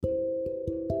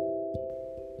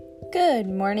Good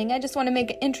morning. I just want to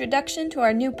make an introduction to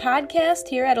our new podcast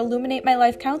here at Illuminate My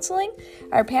Life Counseling.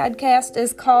 Our podcast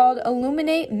is called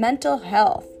Illuminate Mental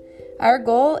Health. Our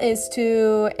goal is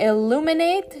to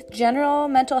illuminate general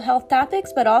mental health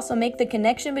topics, but also make the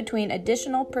connection between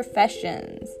additional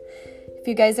professions. If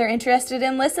you guys are interested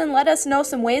in listening, let us know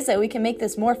some ways that we can make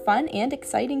this more fun and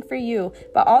exciting for you,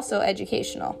 but also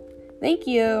educational. Thank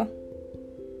you.